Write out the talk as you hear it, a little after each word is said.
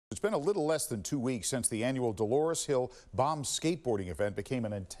been a little less than 2 weeks since the annual Dolores Hill bomb skateboarding event became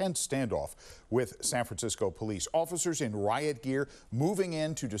an intense standoff with San Francisco police. Officers in riot gear moving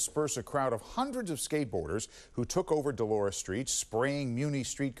in to disperse a crowd of hundreds of skateboarders who took over Dolores Street, spraying Muni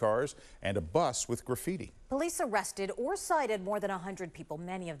streetcars and a bus with graffiti. Police arrested or cited more than 100 people,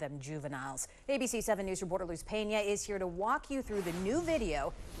 many of them juveniles. ABC 7 News reporter Luz Pena is here to walk you through the new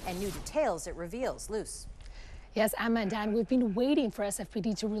video and new details it reveals. Luz. Yes, Emma and Dan, we've been waiting for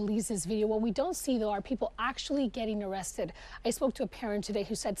SFPD to release this video. What we don't see, though, are people actually getting arrested. I spoke to a parent today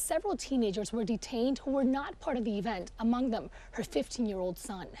who said several teenagers were detained who were not part of the event, among them her 15-year-old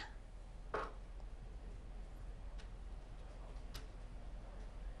son.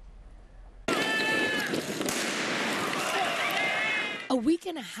 A week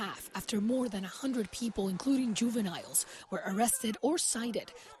and a half after more than 100 people, including juveniles, were arrested or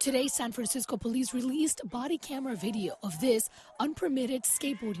cited, today San Francisco police released body camera video of this unpermitted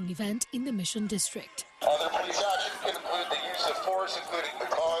skateboarding event in the Mission District. Other police action can include the use of force, including the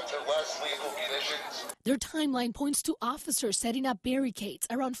cause or less lethal munitions. Their timeline points to officers setting up barricades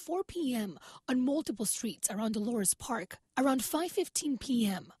around 4 p.m. on multiple streets around Dolores Park. Around 5:15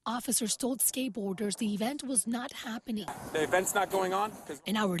 p.m., officers told skateboarders the event was not happening. The event's not going on?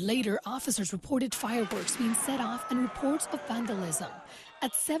 An hour later, officers reported fireworks being set off and reports of vandalism.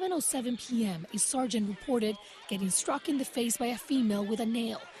 At 7:07 p.m., a sergeant reported getting struck in the face by a female with a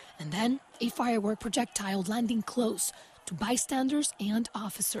nail, and then a firework projectile landing close to bystanders and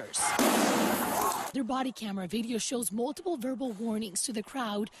officers. Their body camera video shows multiple verbal warnings to the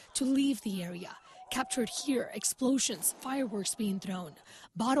crowd to leave the area. Captured here, explosions, fireworks being thrown,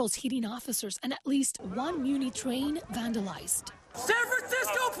 bottles hitting officers, and at least one Muni train vandalized. San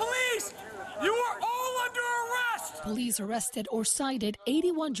Francisco police, you are all under arrest! Police arrested or cited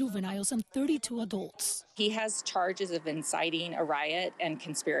 81 juveniles and 32 adults. He has charges of inciting a riot and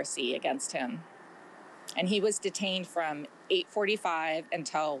conspiracy against him. And he was detained from 8:45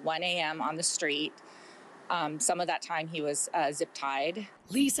 until 1 a.m. on the street. Some of that time he was zip-tied.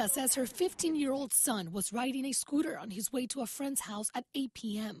 Lisa says her 15-year-old son was riding a scooter on his way to a friend's house at 8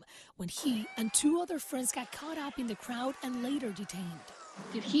 p.m. when he and two other friends got caught up in the crowd and later detained.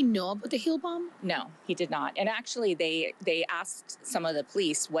 Did he know about the Hill bomb? No, he did not. And actually, they asked some of the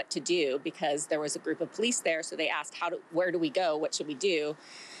police what to do because there was a group of police there. So they asked, where do we go? What should we do?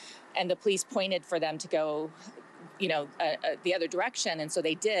 And the police pointed for them to go the other direction, and so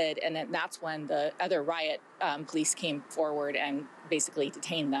they did, and then that's when the other riot police came forward and basically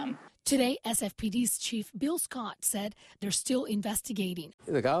detained them. Today, SFPD's Chief Bill Scott said they're still investigating.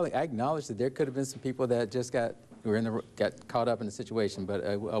 Look, I acknowledge that there could have been some people that just got caught up in the situation, but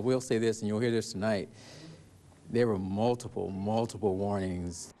I will say this, and you'll hear this tonight. There were multiple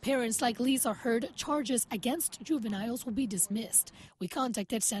warnings. Parents like Lisa heard charges against juveniles will be dismissed. We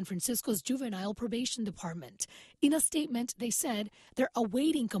contacted San Francisco's Juvenile Probation Department. In a statement, they said they're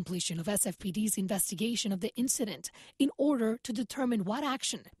awaiting completion of SFPD's investigation of the incident in order to determine what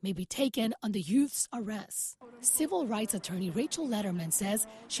action may be taken on the youth's arrests. Civil rights attorney Rachel Letterman says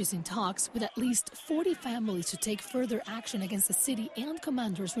she's in talks with at least 40 families to take further action against the city and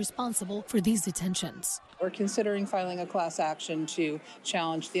commanders responsible for these detentions. We're considering filing a class action to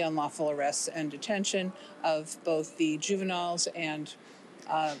challenge the unlawful arrests and detention of both the juveniles and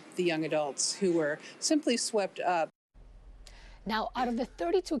the young adults who were simply swept up. Now, out of the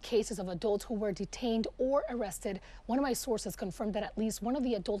 32 cases of adults who were detained or arrested, one of my sources confirmed that at least one of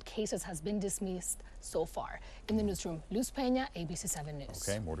the adult cases has been dismissed so far. In the newsroom, Luz Pena, ABC 7 News.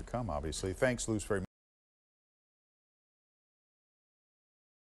 Okay, more to come, obviously. Thanks, Luz, very much.